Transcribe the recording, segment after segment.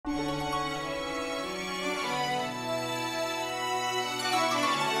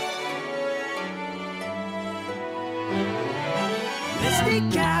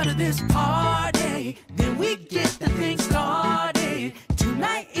sneak out of this party, then we get the thing started.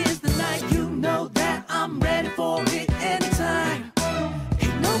 Tonight is the night, you know that I'm ready for it anytime.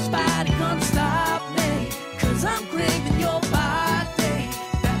 Ain't nobody gonna stop me, cause I'm craving your body.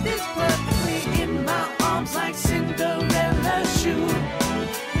 That is perfectly in my arms like Cinderella shoe.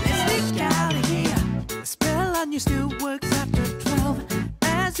 Let's sneak out of here. The spell on you still works after 12,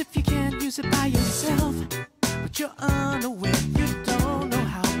 as if you can't use it by yourself. But you're unaware, you don't know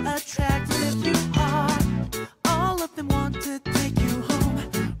how attractive you are. All of them want to take you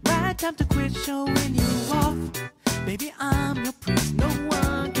home. Right time to quit showing you off. Baby, I'm your prince, no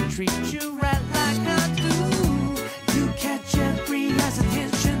one can treat you right like I do. You catch every eye's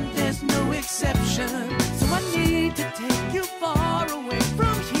attention, there's no exception. So I need to take you far away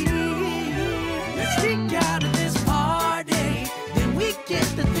from here. Let's sneak out of this party, then we get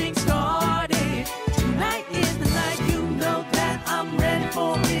the thing started. Tonight is the night, you know that I'm ready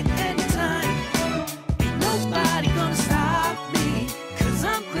for it anytime. Ain't nobody gonna stop me, cause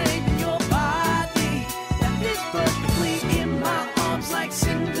I'm craving your body. That fits perfectly in my arms like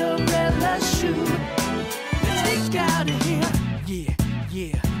Cinderella shoe. Let's sneak out of here. Yeah,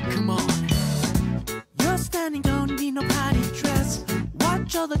 yeah, come on. You're standing, don't need no party dress.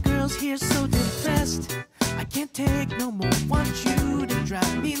 Watch all the girls here so depressed. I can't take no more, want you to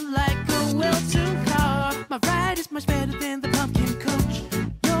drive me like a well-tuned car. My ride is much better than the pumpkin coach.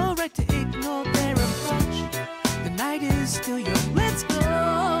 You're right to ignore their approach. The night is still young, let's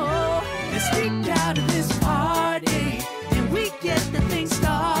go. Let's sneak out of this party, and we get the thing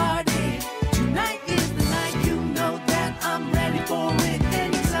started. Tonight is the night, you know that I'm ready for it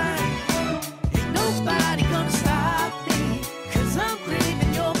anytime. Ain't nobody gonna stop me, cause I'm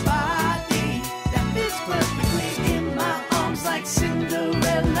craving your body. That fits perfectly in my arms like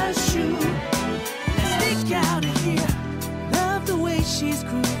Cinderella shoe. Let's sneak out of here. Love the way she's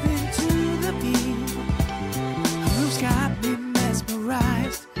grooving to the beat. Her moves got me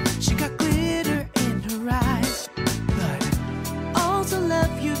mesmerized. She got glitter in her eyes, but also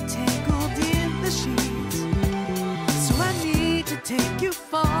love you tangled in the sheets. So I need to take you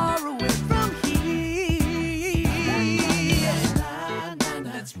far away from here.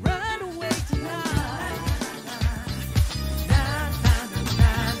 Let's run away tonight.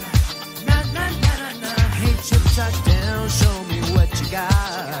 Hey, chips are down, show me what you got.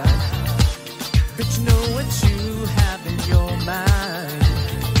 But you know what you have in your mind.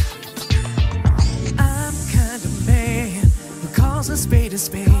 I'm kind of man who calls a spade a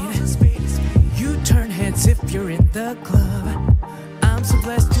spade. You turn heads if you're in the club. I'm so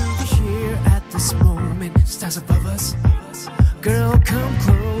blessed to be here at this moment. Stars above us. Girl, come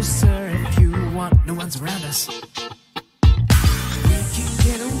closer if you want. No one's around us. We can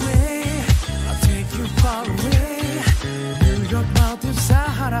get away. I'll take you far away. New York, Maldives,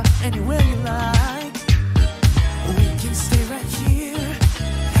 Sahara, anywhere you like. We can stay right here,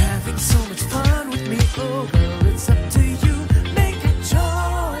 having so much fun with me. Oh girl, it's up to you. Make a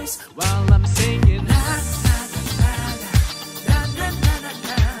choice while I'm singing. Na na na na na na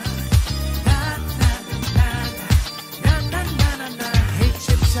na na na na na na. Hey,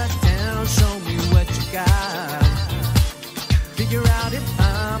 chips are down, show me what you got. Figure out if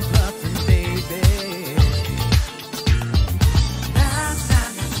I'm bluffing, baby. Na na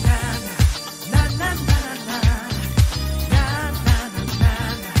na na na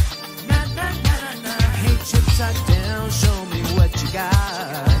na na na. Hey, chips are down, show me what you got.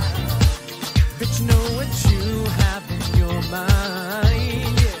 But you know what you have in your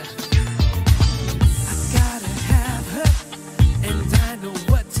mind. Yeah. I gotta have her, and I know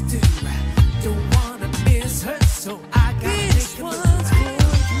what to do. Don't wanna miss her, so I gotta make a move.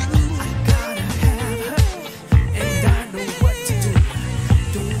 I gotta have her, and I know what to do.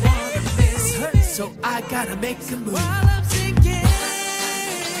 Don't wanna miss her, so I gotta make a move. While I'm singing,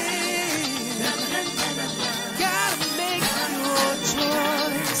 gotta make your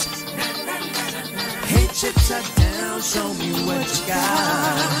choice. Hey, chips are down, show me what you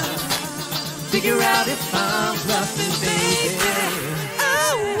got. Figure out if I'm bluffing, baby.